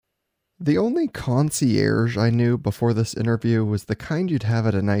The only concierge I knew before this interview was the kind you'd have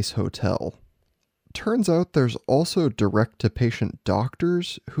at a nice hotel. Turns out there's also direct to patient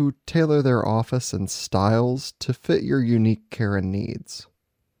doctors who tailor their office and styles to fit your unique care and needs.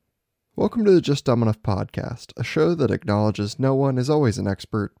 Welcome to the Just Dumb Enough podcast, a show that acknowledges no one is always an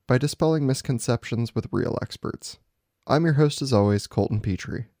expert by dispelling misconceptions with real experts. I'm your host as always, Colton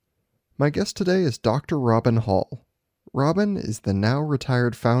Petrie. My guest today is Dr. Robin Hall. Robin is the now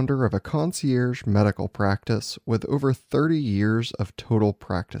retired founder of a concierge medical practice with over 30 years of total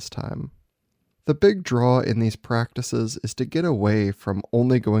practice time. The big draw in these practices is to get away from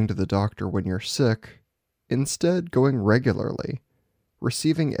only going to the doctor when you're sick, instead going regularly,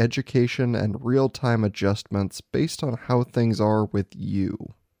 receiving education and real-time adjustments based on how things are with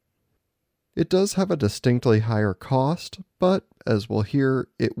you. It does have a distinctly higher cost, but, as we'll hear,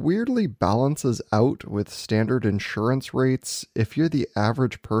 it weirdly balances out with standard insurance rates if you're the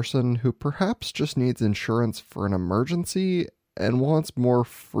average person who perhaps just needs insurance for an emergency and wants more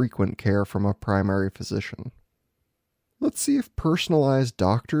frequent care from a primary physician. Let's see if personalized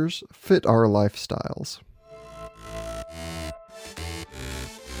doctors fit our lifestyles.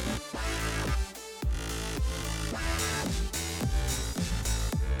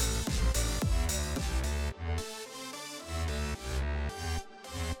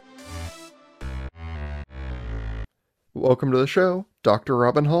 Welcome to the show, Dr.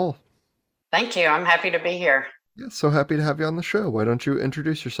 Robin Hall. Thank you. I'm happy to be here. Yeah, so happy to have you on the show. Why don't you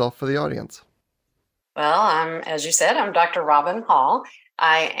introduce yourself for the audience? Well, as you said, I'm Dr. Robin Hall.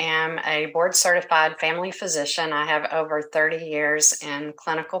 I am a board-certified family physician. I have over 30 years in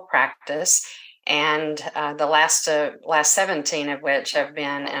clinical practice, and the last 17 of which have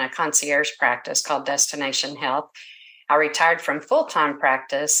been in a concierge practice called Destination Health. I retired from full-time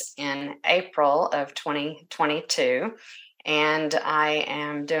practice in April of 2022, and I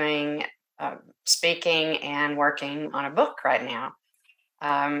am doing speaking and working on a book right now.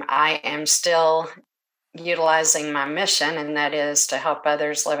 I am still utilizing my mission, and that is to help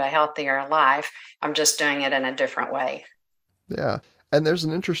others live a healthier life. I'm just doing it in a different way. Yeah, and there's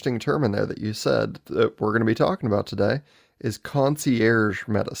an interesting term in there that you said that we're going to be talking about today is concierge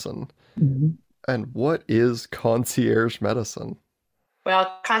medicine. Mm-hmm. And what is concierge medicine?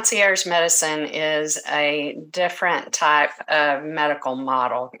 Well, concierge medicine is a different type of medical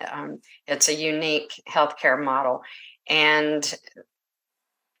model. It's a unique healthcare model. And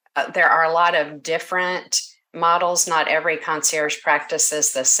there are a lot of different models. Not every concierge practice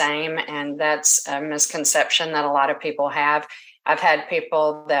is the same. And that's a misconception that a lot of people have. I've had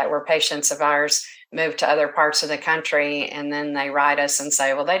people that were patients of ours move to other parts of the country, and then they write us and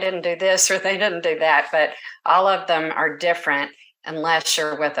say, well, they didn't do this or they didn't do that. But all of them are different unless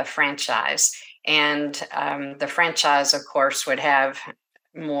you're with a franchise. And the franchise, of course, would have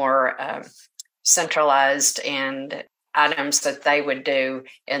more centralized and items that they would do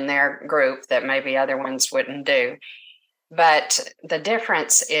in their group that maybe other ones wouldn't do. But the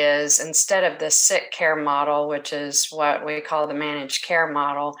difference is, instead of the sick care model, which is what we call the managed care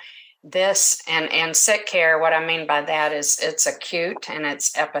model, this and sick care, what I mean by that is it's acute and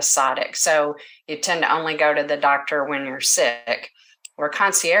it's episodic. So you tend to only go to the doctor when you're sick. Where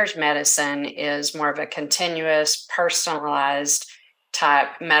concierge medicine is more of a continuous, personalized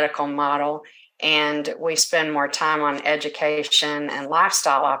type medical model. And we spend more time on education and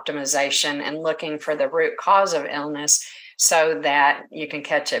lifestyle optimization and looking for the root cause of illness so that you can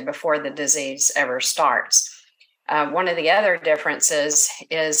catch it before the disease ever starts. One of the other differences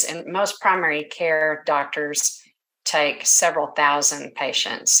is in most primary care doctors take several thousand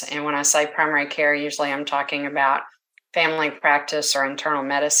patients. And when I say primary care, usually I'm talking about family practice or internal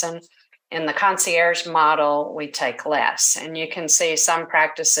medicine. In the concierge model, we take less. And you can see some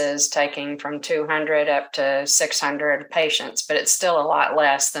practices taking from 200 up to 600 patients, but it's still a lot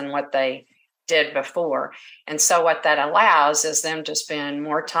less than what they did before. And so what that allows is them to spend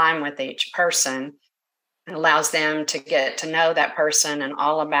more time with each person. It allows them to get to know that person and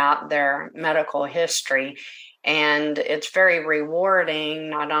all about their medical history. And it's very rewarding,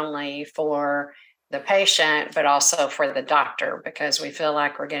 not only for the patient, but also for the doctor, because we feel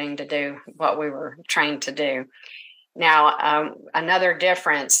like we're getting to do what we were trained to do. Now, another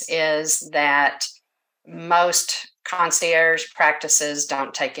difference is that most concierge practices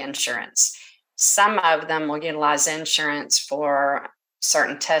don't take insurance. Some of them will utilize insurance for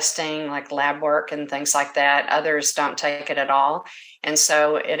certain testing, like lab work and things like that. Others don't take it at all. And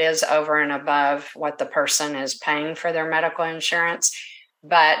so it is over and above what the person is paying for their medical insurance,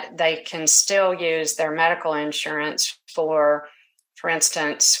 but they can still use their medical insurance for For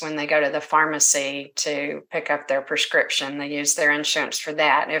instance, when they go to the pharmacy to pick up their prescription, they use their insurance for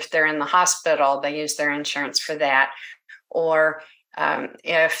that. If they're in the hospital, they use their insurance for that. Or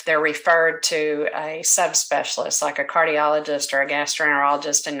if they're referred to a subspecialist like a cardiologist or a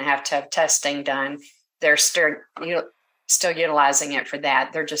gastroenterologist and have to have testing done, they're still utilizing it for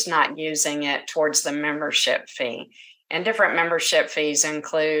that. They're just not using it towards the membership fee. And different membership fees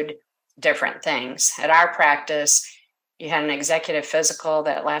include different things. At our practice, you had an executive physical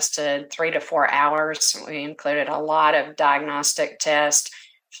that lasted 3 to 4 hours. We included a lot of diagnostic tests,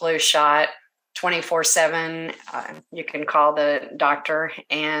 flu shot, 24/7. You can call the doctor.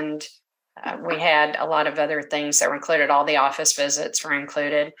 And we had a lot of other things that were included. All the office visits were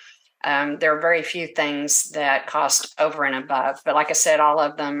included. There are very few things that cost over and above. But like I said, all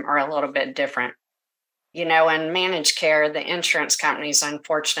of them are a little bit different. In managed care, the insurance companies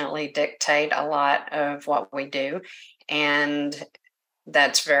unfortunately dictate a lot of what we do. And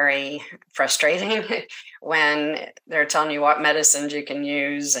that's very frustrating when they're telling you what medicines you can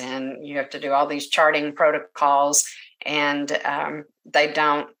use and you have to do all these charting protocols, and they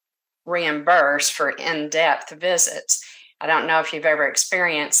don't reimburse for in-depth visits. I don't know if you've ever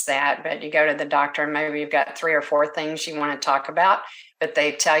experienced that, but you go to the doctor and maybe you've got 3 or 4 things you want to talk about, but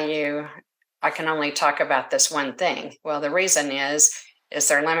they tell you, I can only talk about this one thing. Well, the reason is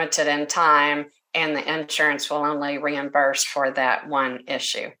they're limited in time and the insurance will only reimburse for that one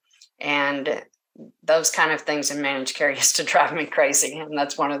issue. And those kind of things in managed care used to drive me crazy. And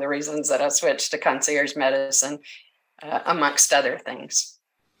that's one of the reasons that I switched to concierge medicine, amongst other things.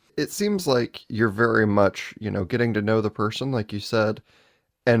 It seems like you're very much, getting to know the person, like you said,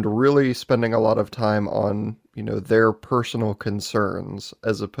 and really spending a lot of time on, their personal concerns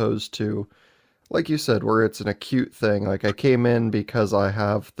as opposed to, like you said, where it's an acute thing. Like, I came in because I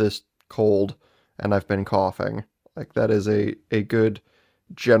have this cold and I've been coughing. Like, that is a good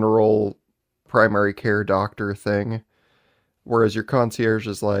general primary care doctor thing. Whereas your concierge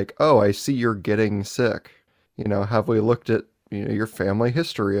is like, oh, I see you're getting sick. Have we looked at, your family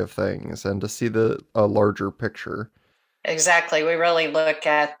history of things, and to see a larger picture. Exactly. We really look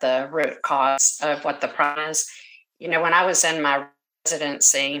at the root cause of what the problem is. When I was in my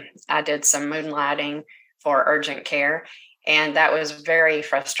residency, I did some moonlighting for urgent care. And that was very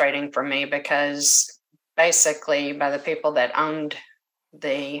frustrating for me because basically, by the people that owned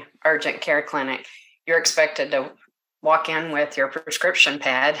the urgent care clinic, you're expected to walk in with your prescription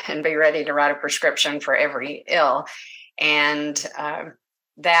pad and be ready to write a prescription for every ill. And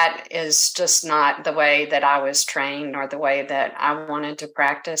that is just not the way that I was trained or the way that I wanted to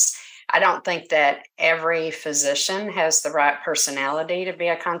practice. I don't think that every physician has the right personality to be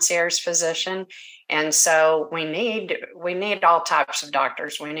a concierge physician. And so we need all types of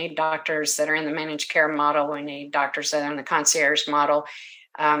doctors. We need doctors that are in the managed care model. We need doctors that are in the concierge model.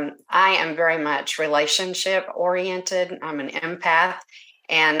 I am very much relationship oriented. I'm an empath.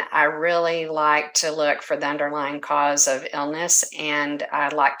 And I really like to look for the underlying cause of illness, and I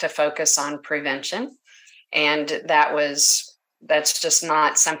like to focus on prevention. And that's just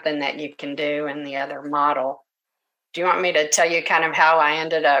not something that you can do in the other model. Do you want me to tell you kind of how I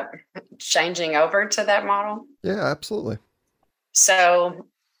ended up changing over to that model? Yeah, absolutely. So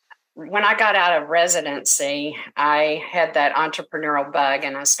when I got out of residency, I had that entrepreneurial bug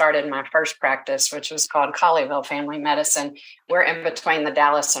and I started my first practice, which was called Colleyville Family Medicine. We're in between the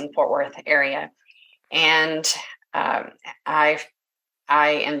Dallas and Fort Worth area. And I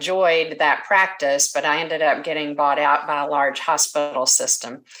enjoyed that practice, but I ended up getting bought out by a large hospital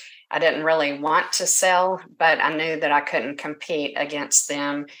system. I didn't really want to sell, but I knew that I couldn't compete against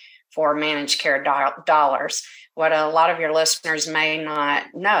them for managed care dollars. What a lot of your listeners may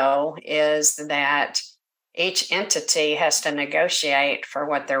not know is that each entity has to negotiate for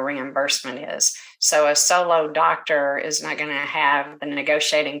what their reimbursement is. So a solo doctor is not going to have the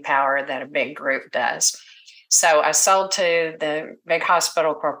negotiating power that a big group does. So I sold to the big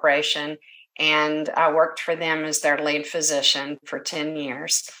hospital corporation, and I worked for them as their lead physician for 10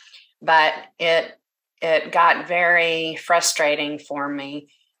 years. But it got very frustrating for me,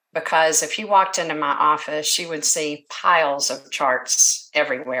 because if you walked into my office, you would see piles of charts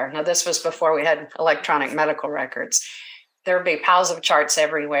everywhere. Now, this was before we had electronic medical records. There would be piles of charts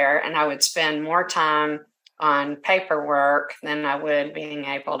everywhere, and I would spend more time on paperwork than I would being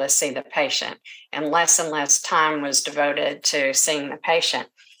able to see the patient. And less time was devoted to seeing the patient.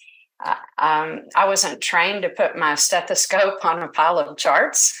 I wasn't trained to put my stethoscope on a pile of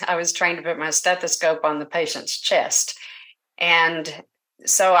charts. I was trained to put my stethoscope on the patient's chest. And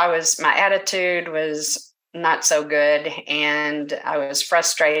so my attitude was not so good, and I was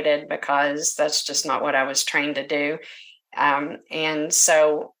frustrated because that's just not what I was trained to do. And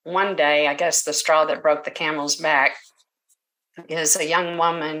so one day, I guess the straw that broke the camel's back is a young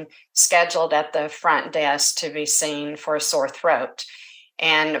woman scheduled at the front desk to be seen for a sore throat.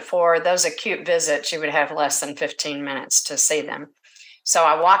 And for those acute visits, you would have less than 15 minutes to see them. So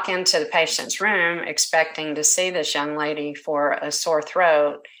I walk into the patient's room expecting to see this young lady for a sore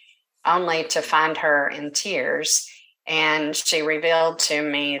throat, only to find her in tears. And she revealed to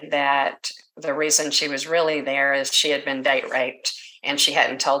me that the reason she was really there is she had been date raped and she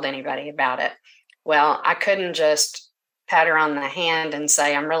hadn't told anybody about it. Well, I couldn't just pat her on the hand and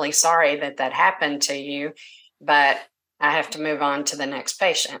say, I'm really sorry that that happened to you, but I have to move on to the next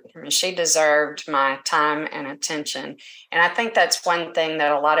patient. I mean, she deserved my time and attention. And I think that's one thing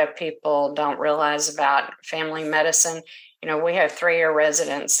that a lot of people don't realize about family medicine. You know, we have 3-year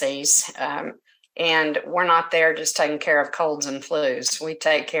residencies, and we're not there just taking care of colds and flus. We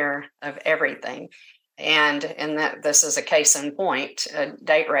take care of everything. And that this is a case in point, a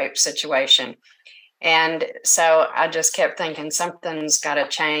date rape situation. And so I just kept thinking something's got to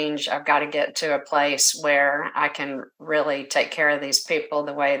change. I've got to get to a place where I can really take care of these people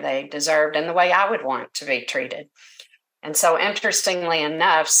the way they deserved and the way I would want to be treated. And so, interestingly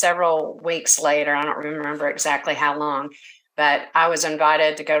enough, several weeks later, I don't remember exactly how long, but I was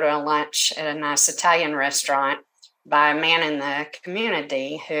invited to go to a lunch at a nice Italian restaurant by a man in the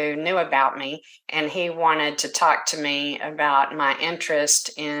community who knew about me, and he wanted to talk to me about my interest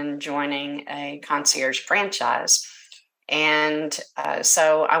in joining a concierge franchise. And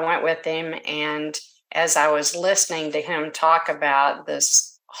so I went with him, and as I was listening to him talk about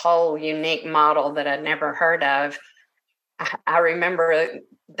this whole unique model that I'd never heard of, I remember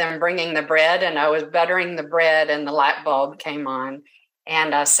them bringing the bread, and I was buttering the bread, and the light bulb came on.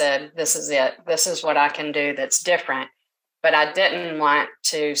 And I said, this is it. This is what I can do that's different. But I didn't want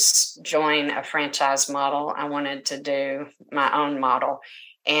to join a franchise model. I wanted to do my own model.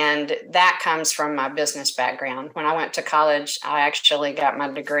 And that comes from my business background. When I went to college, I actually got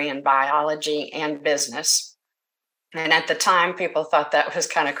my degree in biology and business. And at the time, people thought that was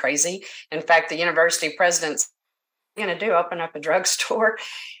kind of crazy. In fact, the university presidents going to do open up a drugstore,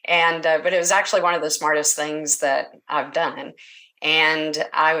 and but it was actually one of the smartest things that I've done. And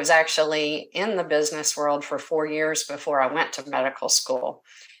I was actually in the business world for 4 years before I went to medical school.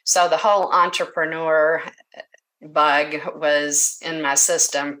 So the whole entrepreneur bug was in my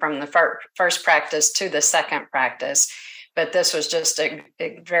system from the first practice to the second practice. But this was just a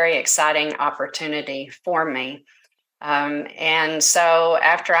very exciting opportunity for me. And so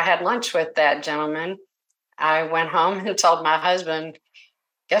after I had lunch with that gentleman, I went home and told my husband,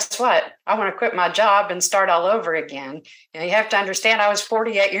 guess what? I want to quit my job and start all over again. You have to understand, I was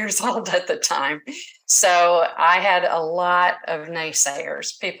 48 years old at the time. So I had a lot of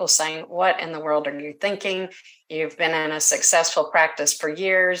naysayers, people saying, what in the world are you thinking? You've been in a successful practice for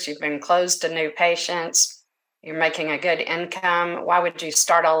years. You've been closed to new patients. You're making a good income. Why would you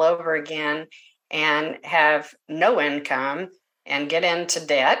start all over again and have no income and get into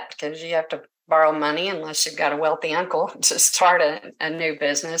debt? Because you have to borrow money unless you've got a wealthy uncle to start a new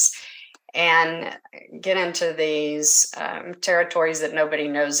business and get into these territories that nobody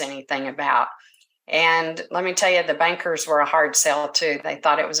knows anything about. And let me tell you, the bankers were a hard sell too. They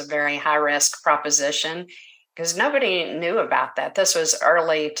thought it was a very high risk proposition because nobody knew about that. This was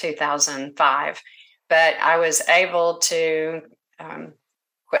early 2005, but I was able to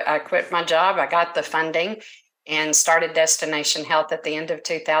I quit my job. I got the funding and started Destination Health at the end of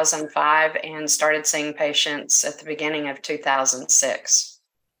 2005 and started seeing patients at the beginning of 2006.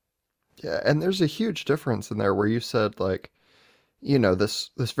 Yeah, and there's a huge difference in there where you said, like, you know,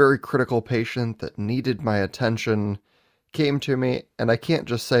 this very critical patient that needed my attention came to me, and I can't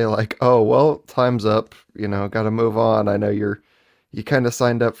just say like, oh, well, time's up, you know, got to move on. I know you kind of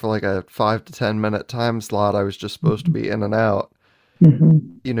signed up for like a 5 to 10 minute time slot. I was just supposed to be in and out. Mm-hmm.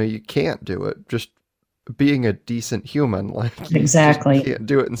 You know, you can't do it. Just being a decent human, like Exactly. you just can't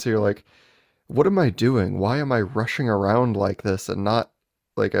do it. And so you're like, what am I doing? Why am I rushing around like this and not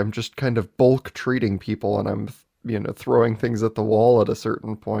like I'm just kind of bulk treating people and I'm, you know, throwing things at the wall at a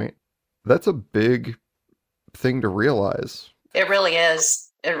certain point. That's a big thing to realize. It really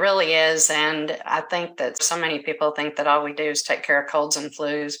is. It really is. And I think that so many people think that all we do is take care of colds and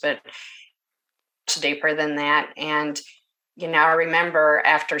flus, but it's deeper than that. And you know, I remember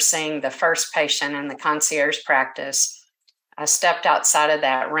after seeing the first patient in the concierge practice, I stepped outside of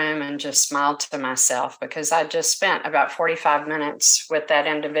that room and just smiled to myself because I just spent about 45 minutes with that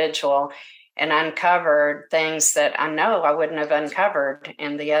individual and uncovered things that I know I wouldn't have uncovered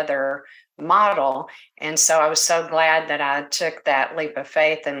in the other model. And so I was so glad that I took that leap of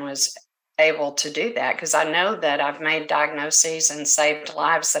faith and was able to do that, because I know that I've made diagnoses and saved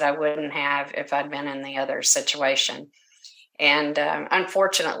lives that I wouldn't have if I'd been in the other situation. And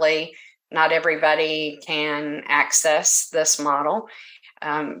unfortunately, not everybody can access this model.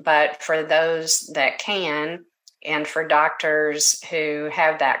 But for those that can, and for doctors who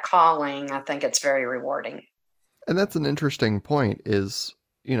have that calling, I think it's very rewarding. And that's an interesting point is,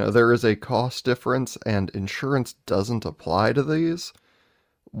 there is a cost difference and insurance doesn't apply to these.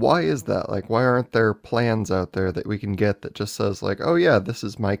 Why is that? Like, why aren't there plans out there that we can get that just says, like, oh yeah, this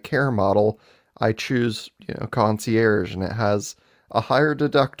is my care model. I choose, concierge and it has a higher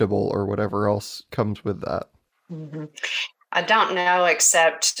deductible or whatever else comes with that. Mm-hmm. I don't know,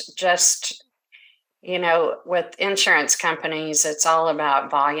 except just, with insurance companies, it's all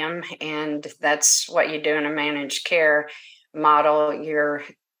about volume. And that's what you do in a managed care model. You're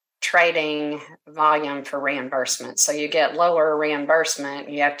trading volume for reimbursement. So you get lower reimbursement.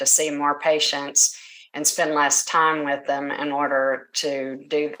 You have to see more patients and spend less time with them in order to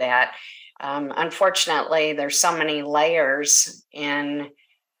do that. Unfortunately, there's so many layers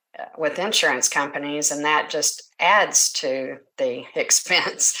with insurance companies, and that just adds to the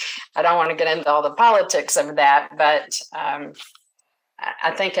expense. I don't want to get into all the politics of that, but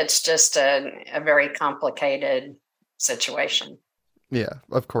I think it's just a very complicated situation. Yeah,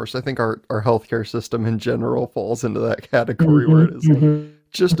 of course. I think our healthcare system in general falls into that category where it is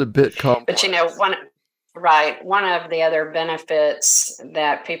just a bit complex. But one of the other benefits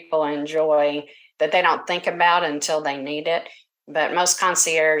that people enjoy that they don't think about until they need it, but most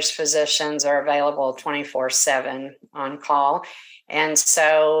concierge physicians are available 24/7 on call. And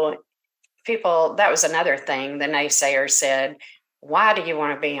so that was another thing the naysayer said, why do you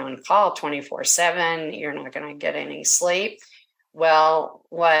want to be on call 24/7? You're not going to get any sleep. Well,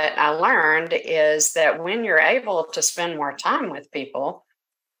 what I learned is that when you're able to spend more time with people,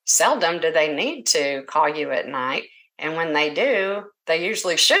 seldom do they need to call you at night. And when they do, they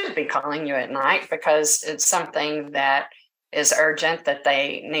usually should be calling you at night because it's something that is urgent that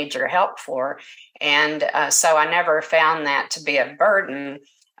they need your help for. And so I never found that to be a burden.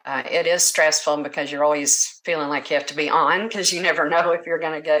 It is stressful because you're always feeling like you have to be on because you never know if you're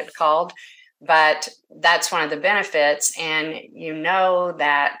going to get called. But that's one of the benefits. And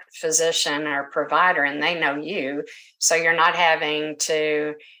that physician or provider, and they know you. So you're not having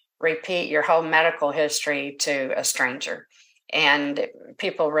to repeat your whole medical history to a stranger. And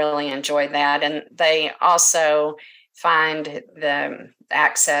people really enjoy that. And they also find the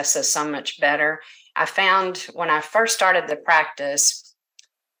access is so much better. I found when I first started the practice,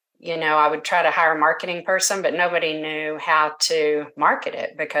 I would try to hire a marketing person, but nobody knew how to market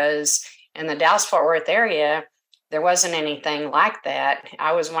it because in the Dallas-Fort Worth area, there wasn't anything like that.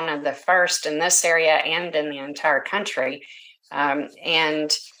 I was one of the first in this area and in the entire country.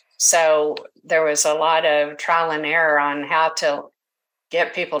 And so there was a lot of trial and error on how to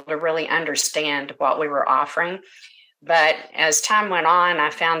get people to really understand what we were offering. But as time went on, I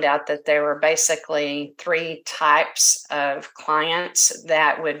found out that there were basically 3 types of clients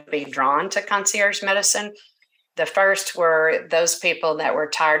that would be drawn to concierge medicine. The first were those people that were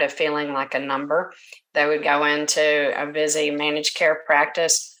tired of feeling like a number. They would go into a busy managed care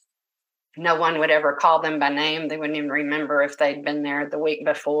practice. No one would ever call them by name. They wouldn't even remember if they'd been there the week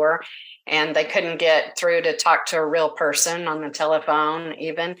before. And they couldn't get through to talk to a real person on the telephone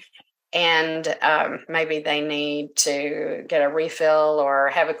even. And maybe they need to get a refill or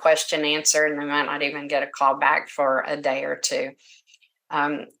have a question answered, and they might not even get a call back for a day or two.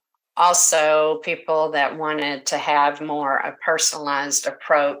 Also, people that wanted to have more a personalized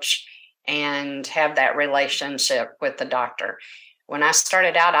approach and have that relationship with the doctor. When I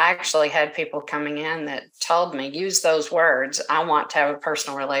started out, I actually had people coming in that told me, use those words, I want to have a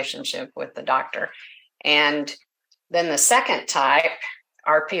personal relationship with the doctor. And then the second type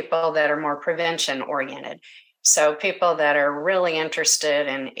are people that are more prevention oriented. So people that are really interested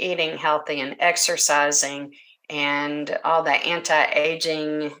in eating healthy and exercising and all the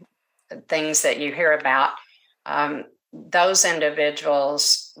anti-aging things that you hear about. Those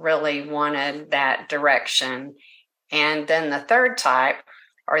individuals really wanted that direction. And then the third type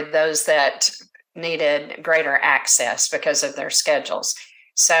are those that needed greater access because of their schedules.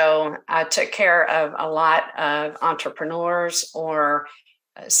 So I took care of a lot of entrepreneurs or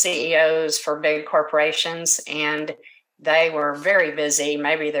CEOs for big corporations, and they were very busy.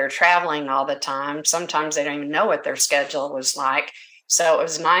 Maybe they're traveling all the time. Sometimes they don't even know what their schedule was like. So it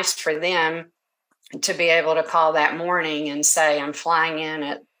was nice for them to be able to call that morning and say, I'm flying in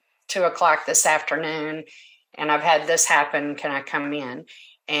at 2:00 this afternoon, and I've had this happen. Can I come in?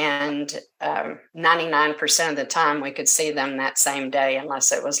 And 99% of the time, we could see them that same day,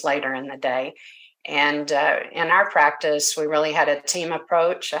 unless it was later in the day. And in our practice, we really had a team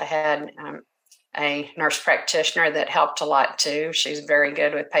approach. I had a nurse practitioner that helped a lot too. She's very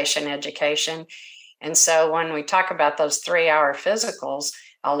good with patient education. And so when we talk about those 3-hour physicals,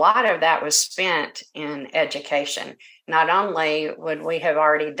 a lot of that was spent in education. Not only would we have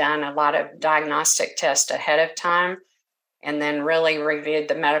already done a lot of diagnostic tests ahead of time, and then really reviewed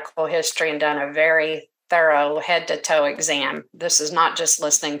the medical history and done a very thorough head-to-toe exam. This is not just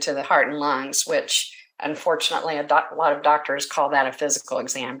listening to the heart and lungs, which unfortunately a lot of doctors call that a physical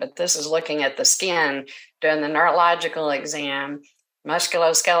exam, but this is looking at the skin, doing the neurological exam,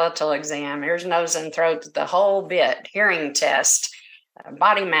 musculoskeletal exam, ears, nose, and throat, the whole bit, hearing test,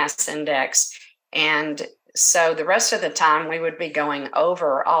 body mass index. And so the rest of the time we would be going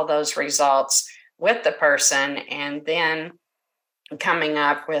over all those results with the person and then coming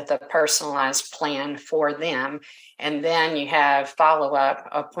up with a personalized plan for them. And then you have follow-up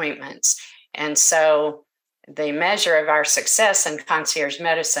appointments. And so the measure of our success in concierge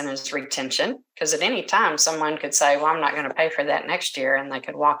medicine is retention, because at any time someone could say, well, I'm not going to pay for that next year, and they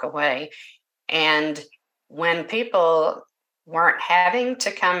could walk away. And when people weren't having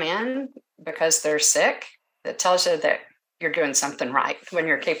to come in because they're sick, that tells you that you're doing something right when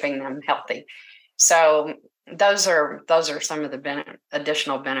you're keeping them healthy. So those are some of the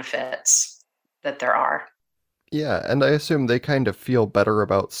additional benefits that there are. Yeah, and I assume they kind of feel better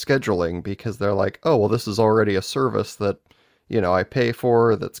about scheduling because they're like, oh, well, this is already a service that, I pay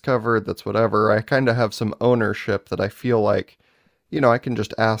for, that's covered, that's whatever. I kind of have some ownership that I feel like, I can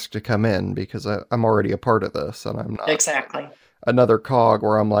just ask to come in because I'm already a part of this, and I'm not exactly another cog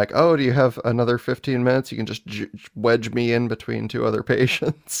where I'm like, oh, do you have another 15 minutes? You can just wedge me in between two other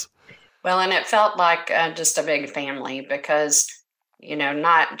patients. Well, and it felt like just a big family because,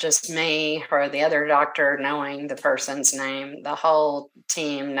 not just me or the other doctor knowing the person's name, the whole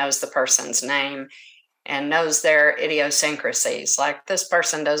team knows the person's name and knows their idiosyncrasies. Like this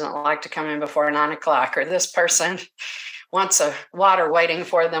person doesn't like to come in before 9:00, or this person wants a water waiting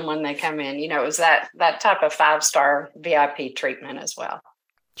for them when they come in. It was that type of 5-star VIP treatment as well.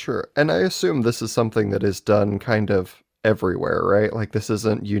 Sure. And I assume this is something that is done kind of everywhere, right? Like this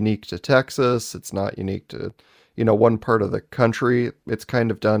isn't unique to Texas. It's not unique to, one part of the country. It's kind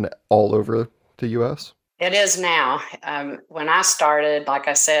of done all over the U.S. It is now. When I started, like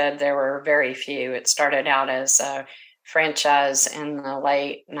I said, there were very few. It started out as a franchise in the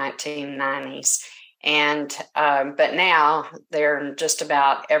late 1990s. And but now they're in just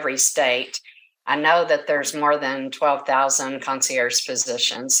about every state. I know that there's more than 12,000 concierge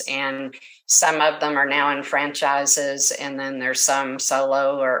physicians, and some of them are now in franchises, and then there's some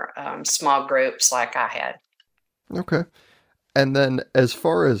solo or small groups like I had. Okay. And then as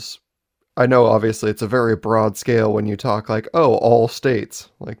far as, I know obviously it's a very broad scale when you talk like, oh, all states.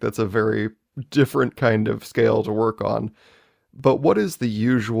 Like that's a very different kind of scale to work on. But what is the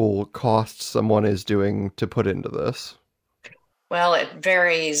usual cost someone is doing to put into this? Well, it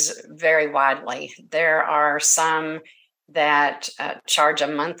varies very widely. There are some that charge a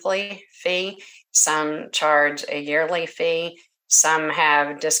monthly fee, some charge a yearly fee, some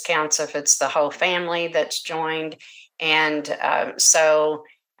have discounts if it's the whole family that's joined. And so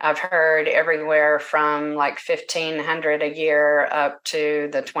I've heard everywhere from like $1,500 a year up to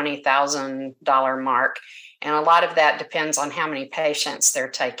the $20,000 mark. And a lot of that depends on how many patients they're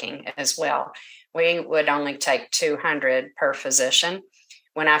taking as well. We would only take 200 per physician.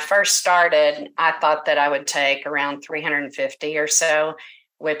 When I first started, I thought that I would take around 350 or so,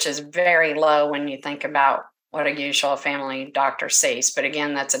 which is very low when you think about what a usual family doctor sees. But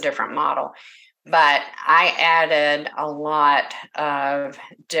again, that's a different model. But I added a lot of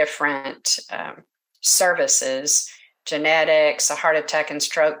different services, genetics, a heart attack and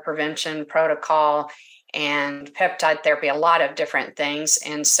stroke prevention protocol, and peptide therapy, a lot of different things.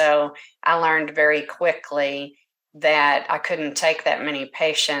 And so I learned very quickly that I couldn't take that many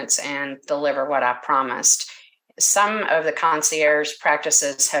patients and deliver what I promised. Some of the concierge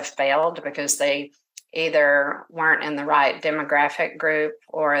practices have failed because they either weren't in the right demographic group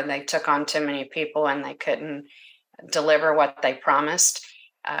or they took on too many people and they couldn't deliver what they promised.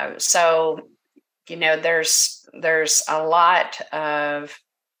 So, there's a lot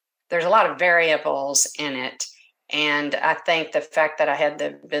of variables in it. And I think the fact that I had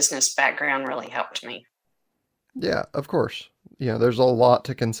the business background really helped me. Yeah, of course. There's a lot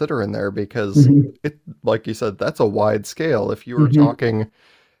to consider in there because it, like you said, that's a wide scale. If you were talking,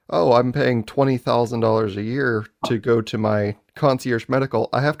 oh, I'm paying $20,000 a year to go to my concierge medical,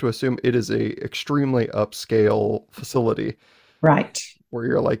 I have to assume it is a extremely upscale facility. Right. where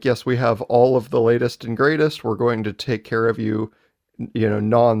you're like, yes, we have all of the latest and greatest. We're going to take care of you,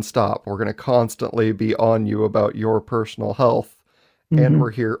 nonstop. We're going to constantly be on you about your personal health. And Hmm.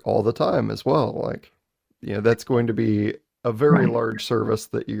 we're here all the time as well. Like, that's going to be a very Right. large service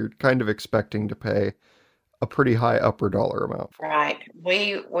that you're kind of expecting to pay a pretty high upper dollar amount for. Right.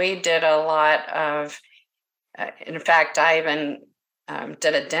 We did a lot of. In fact, I even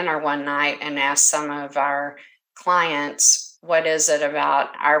did a dinner one night and asked some of our clients, "What is it about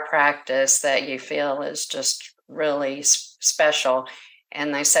our practice that you feel is just really special?"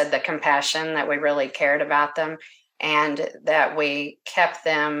 And they said the compassion, that we really cared about them, and that we kept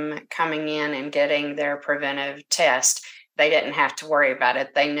them coming in and getting their preventive test. They didn't have to worry about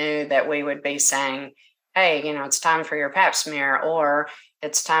it. They knew that we would be saying, "Hey, it's time for your pap smear," or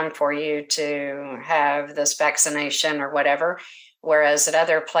 "It's time for you to have this vaccination," or whatever. Whereas at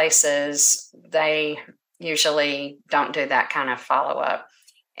other places, they usually don't do that kind of follow up.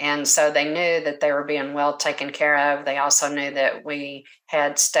 And so they knew that they were being well taken care of. They also knew that we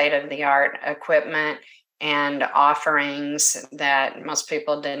had state of the art equipment and offerings that most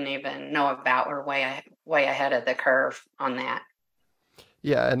people didn't even know about. We're way ahead of the curve on that.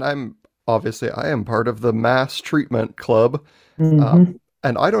 Yeah, and I am part of the mass treatment club. Hmm.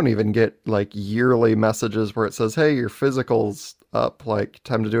 And I don't even get like yearly messages where it says, "Hey, your physical's up, like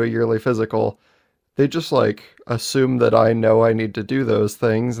time to do a yearly physical." They just like assume that I know I need to do those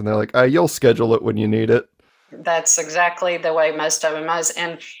things, and they're like, you'll schedule it when you need it." That's exactly the way most of them is.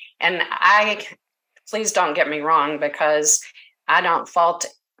 And I, please don't get me wrong, because I don't fault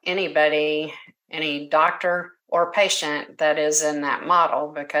anybody, any doctor or patient that is in that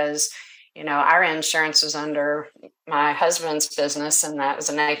model, because our insurance is under my husband's business, and that was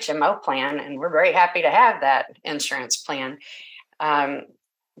an HMO plan, and we're very happy to have that insurance plan, um,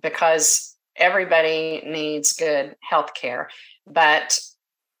 because everybody needs good health care. But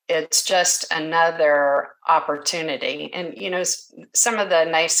it's just another opportunity. And, some of the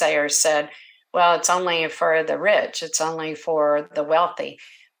naysayers said, well, it's only for the rich, it's only for the wealthy.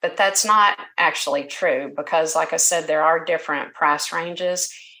 But that's not actually true, because, like I said, there are different price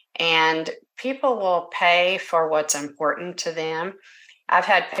ranges, and people will pay for what's important to them. I've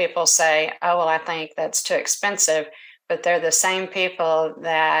had people say, "Oh, well, I think that's too expensive." But they're the same people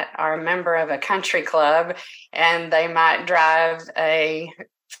that are a member of a country club, and they might drive a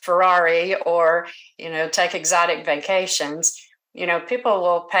Ferrari, or take exotic vacations. People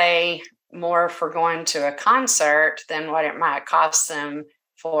will pay more for going to a concert than what it might cost them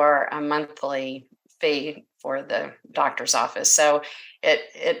for a monthly fee for the doctor's office. So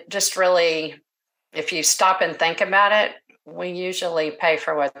it just really, if you stop and think about it, we usually pay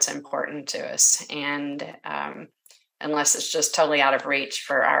for what's important to us, and unless it's just totally out of reach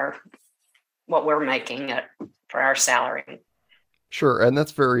for our what we're making it for our salary. Sure, and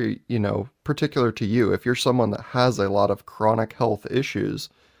that's very, particular to you. If you're someone that has a lot of chronic health issues,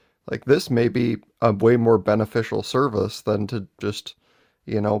 like this may be a way more beneficial service than to just,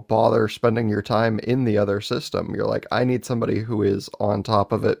 bother spending your time in the other system. You're like, I need somebody who is on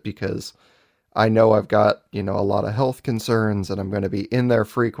top of it because I know I've got, a lot of health concerns and I'm going to be in there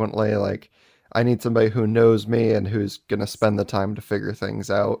frequently. Like, I need somebody who knows me and who's going to spend the time to figure things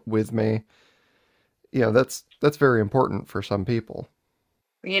out with me. That's very important for some people.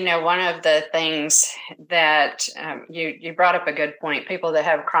 One of the things that you brought up a good point. People that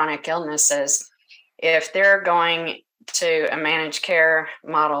have chronic illnesses, if they're going to a managed care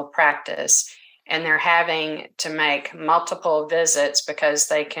model practice and they're having to make multiple visits because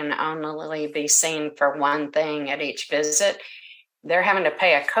they can only be seen for one thing at each visit, they're having to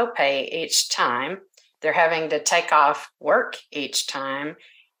pay a copay each time. They're having to take off work each time.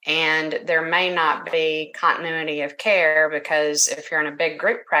 And there may not be continuity of care, because if you're in a big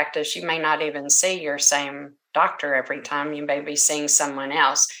group practice, you may not even see your same doctor every time. You may be seeing someone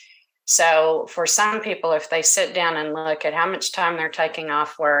else. So for some people, if they sit down and look at how much time they're taking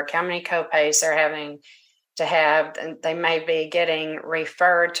off work, how many copays they're having to have, they may be getting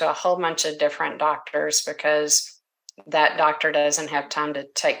referred to a whole bunch of different doctors because that doctor doesn't have time to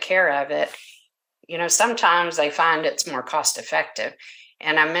take care of it. Sometimes they find it's more cost effective.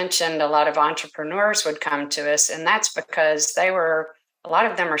 And I mentioned a lot of entrepreneurs would come to us, and that's because a lot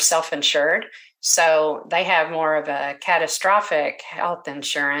of them are self insured. So they have more of a catastrophic health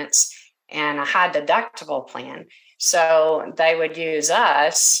insurance and a high deductible plan. So they would use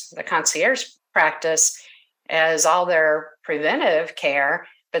us, the concierge practice, as all their preventive care,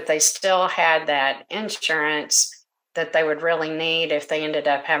 but they still had that insurance that they would really need if they ended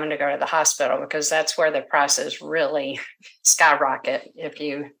up having to go to the hospital, because that's where the prices really skyrocket if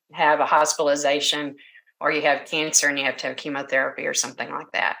you have a hospitalization or you have cancer and you have to have chemotherapy or something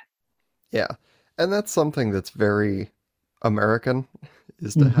like that. Yeah. And that's something that's very American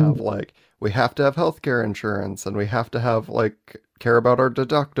is to Hmm. have like we have to have healthcare insurance and we have to have like care about our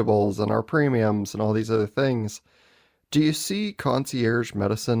deductibles and our premiums and all these other things. Do you see concierge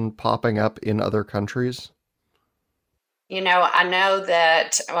medicine popping up in other countries? I know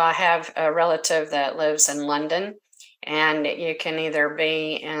that I have a relative that lives in London, and you can either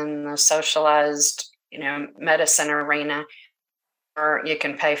be in the socialized, medicine arena, or you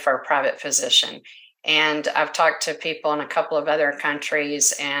can pay for a private physician. And I've talked to people in a couple of other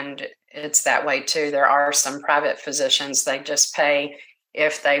countries, and it's that way too. There are some private physicians, they just pay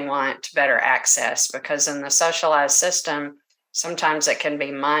if they want better access, because in the socialized system, sometimes it can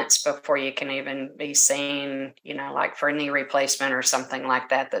be months before you can even be seen, like for a knee replacement or something like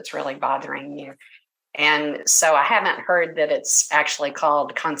that that's really bothering you. And so I haven't heard that it's actually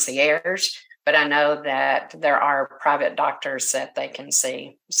called concierge, but I know that there are private doctors that they can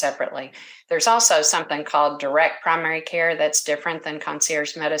see separately. There's also something called direct primary care that's different than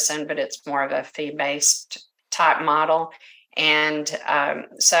concierge medicine, but it's more of a fee-based type model. And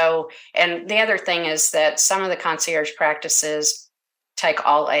and the other thing is that some of the concierge practices take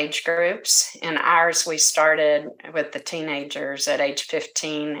all age groups. In ours, we started with the teenagers at age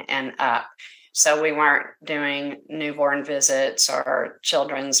 15 and up. So we weren't doing newborn visits or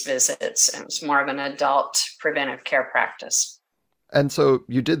children's visits. It was more of an adult preventive care practice. And so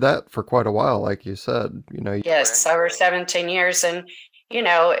you did that for quite a while, like you said. Yes, over 17 years. And,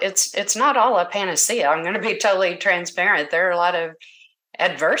 it's not all a panacea. I'm going to be totally transparent. There are a lot of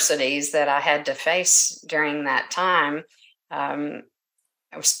adversities that I had to face during that time. Um,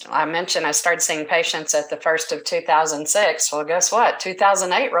 I mentioned I started seeing patients at the first of 2006. Well, guess what?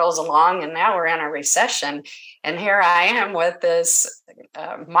 2008 rolls along, and now we're in a recession. And here I am with this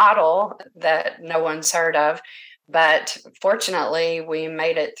model that no one's heard of. But fortunately, we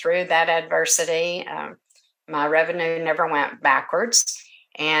made it through that adversity. My revenue never went backwards.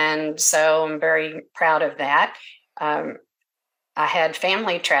 And so I'm very proud of that. I had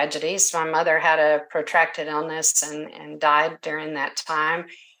family tragedies. My mother had a protracted illness and died during that time.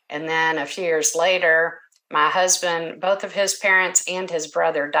 And then a few years later, my husband, both of his parents and his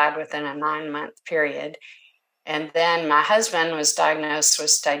brother died within a 9-month period. And then my husband was diagnosed with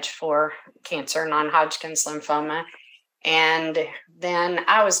stage 4 cancer, non-Hodgkin's lymphoma. And then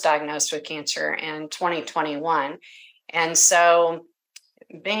I was diagnosed with cancer in 2021. And so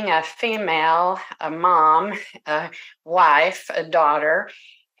being a female, a mom, a wife, a daughter,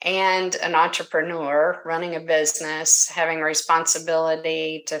 and an entrepreneur running a business, having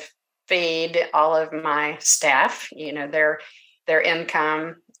responsibility to feed all of my staff, their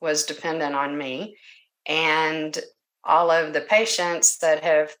income was dependent on me. And all of the patients that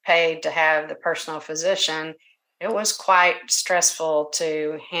have paid to have the personal physician, it was quite stressful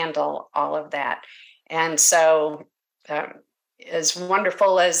to handle all of that. And so as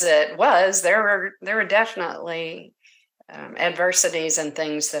wonderful as it was, there were definitely adversities and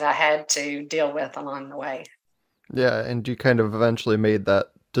things that I had to deal with along the way. Yeah, and you kind of eventually made that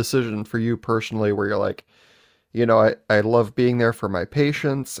decision for you personally where you're like, I love being there for my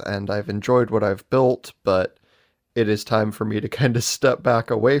patients and I've enjoyed what I've built, but it is time for me to kind of step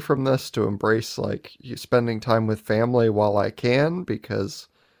back away from this to embrace like you spending time with family while I can because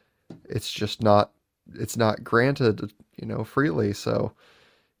it's not granted, freely. So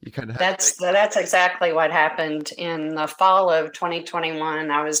you kind of have That's exactly what happened in the fall of 2021.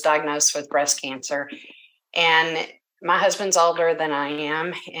 I was diagnosed with breast cancer, and my husband's older than I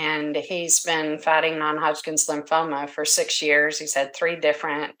am, and he's been fighting non-Hodgkin's lymphoma for 6 years. He's had 3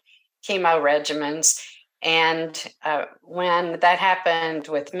 different chemo regimens. And when that happened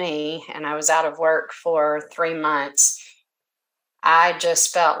with me, and I was out of work for 3 months, I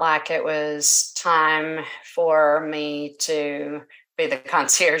just felt like it was time for me to be the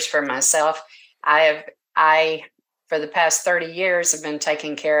concierge for myself. I for the past 30 years have been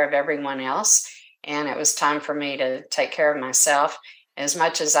taking care of everyone else, and it was time for me to take care of myself. As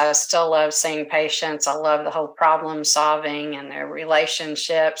much as I still love seeing patients, I love the whole problem solving and their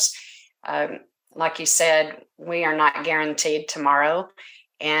relationships. Like you said, we are not guaranteed tomorrow,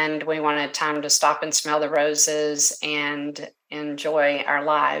 and we wanted time to stop and smell the roses and enjoy our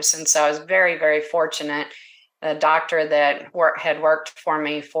lives. And so I was very, very fortunate. The doctor that had worked for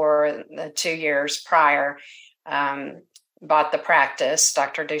me for the 2 years prior bought the practice,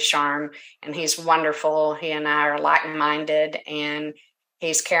 Dr. Ducharme, and he's wonderful. He and I are like-minded, and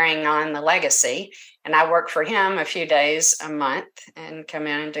he's carrying on the legacy. And I work for him a few days a month and come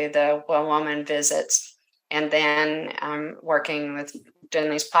in and do the well-woman visits. And then I'm working with doing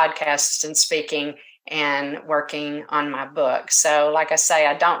these podcasts and speaking and working on my book. So like I say,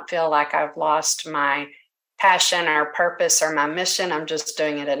 I don't feel like I've lost my passion or purpose or my mission. I'm just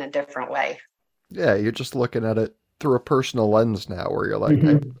doing it in a different way. Yeah, you're just looking at it through a personal lens now, where you're like,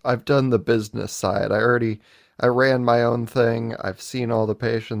 I've done the business side. I ran my own thing. I've seen all the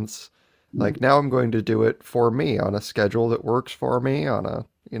patients. Like, now I'm going to do it for me on a schedule that works for me on a,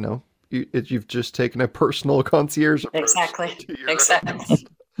 you've just taken a personal concierge approach. Exactly. To your Exactly.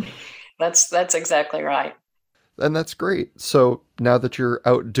 That's exactly right. And that's great. So now that you're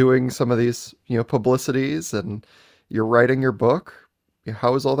out doing some of these, publicities and you're writing your book,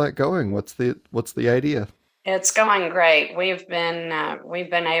 how is all that going? What's the idea? It's going great. We've been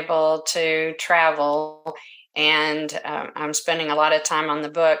able to travel, and I'm spending a lot of time on the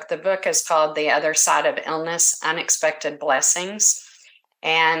book. The book is called The Other Side of Illness: Unexpected Blessings.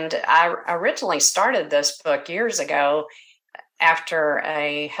 And I originally started this book years ago after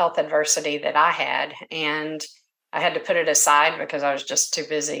a health adversity that I had, and I had to put it aside because I was just too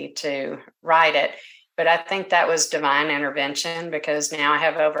busy to write it. But I think that was divine intervention, because now I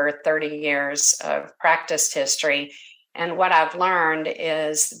have over 30 years of practice history. And what I've learned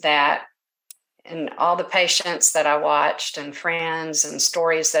is that in all the patients that I watched and friends and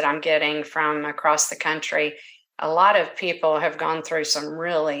stories that I'm getting from across the country, a lot of people have gone through some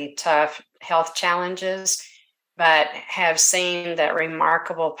really tough health challenges, but have seen that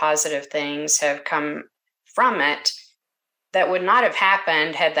remarkable positive things have come from it that would not have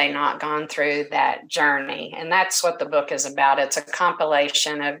happened had they not gone through that journey. And that's what the book is about. It's a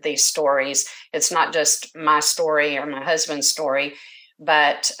compilation of these stories. It's not just my story or my husband's story,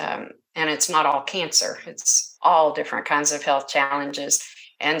 but, and it's not all cancer. It's all different kinds of health challenges.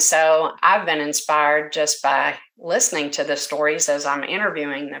 And so I've been inspired just by listening to the stories as I'm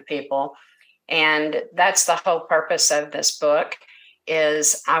interviewing the people. And that's the whole purpose of this book.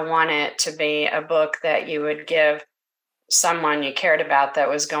 Is I want it to be a book that you would give someone you cared about that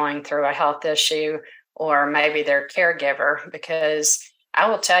was going through a health issue, or maybe their caregiver, because I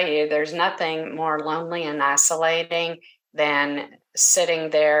will tell you, there's nothing more lonely and isolating than sitting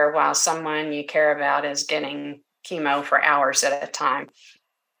there while someone you care about is getting chemo for hours at a time.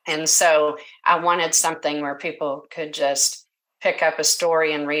 And so I wanted something where people could just pick up a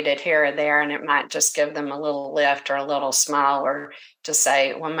story and read it here or there, and it might just give them a little lift or a little smile, or to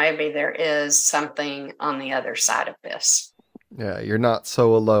say, well, maybe there is something on the other side of this. Yeah, you're not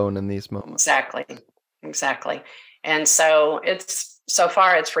so alone in these moments. Exactly. And so so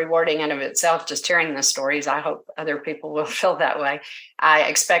far it's rewarding in of itself just hearing the stories. I hope other people will feel that way. I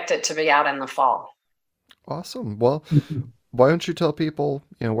expect it to be out in the fall. Awesome. Well, why don't you tell people,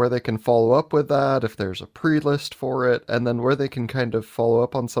 where they can follow up with that, if there's a pre-list for it, and then where they can kind of follow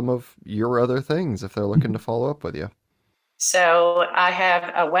up on some of your other things if they're looking to follow up with you. So I have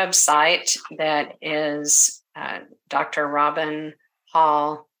a website that is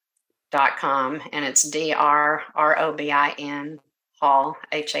drrobinhall.com, and it's DRROBIN Hall,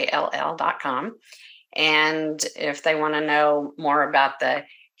 HALL.com. And if they want to know more about the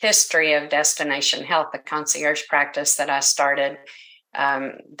history of Destination Health, the concierge practice that I started,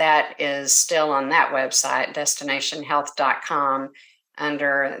 that is still on that website, destinationhealth.com,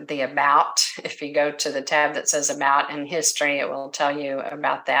 under the About. If you go to the tab that says About and History, it will tell you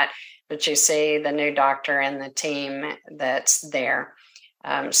about that. But you see the new doctor and the team that's there.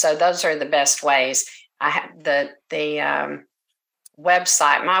 So those are the best ways. I have the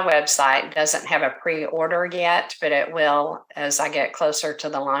website. My website doesn't have a pre-order yet, but it will as I get closer to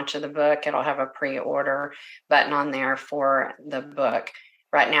the launch of the book. It'll have a pre-order button on there for the book.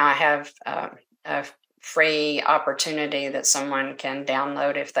 Right now, I have a free opportunity that someone can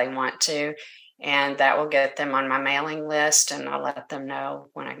download if they want to, and that will get them on my mailing list, and I'll let them know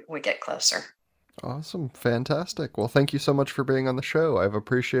when we get closer. Awesome. Fantastic. Well, thank you so much for being on the show. I've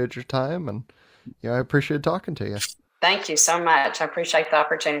appreciated your time, and I appreciate talking to you. Thank you so much. I appreciate the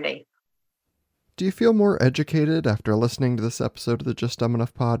opportunity. Do you feel more educated after listening to this episode of the Just Dumb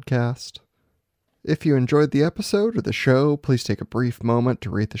Enough podcast? If you enjoyed the episode or the show, please take a brief moment to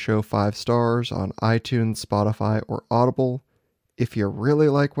rate the show 5 stars on iTunes, Spotify, or Audible. If you really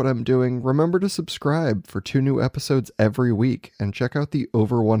like what I'm doing, remember to subscribe for 2 new episodes every week and check out the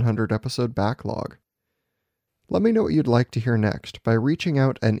over 100 episode backlog. Let me know what you'd like to hear next by reaching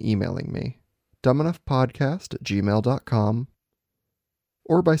out and emailing me, dumbenoughpodcast@gmail.com,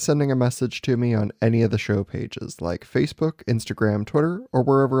 or by sending a message to me on any of the show pages like Facebook, Instagram, Twitter, or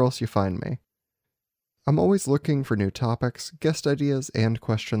wherever else you find me. I'm always looking for new topics, guest ideas, and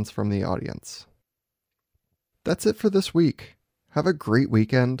questions from the audience. That's it for this week. Have a great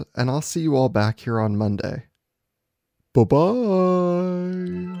weekend, and I'll see you all back here on Monday.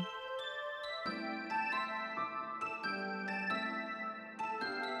 Bye-bye!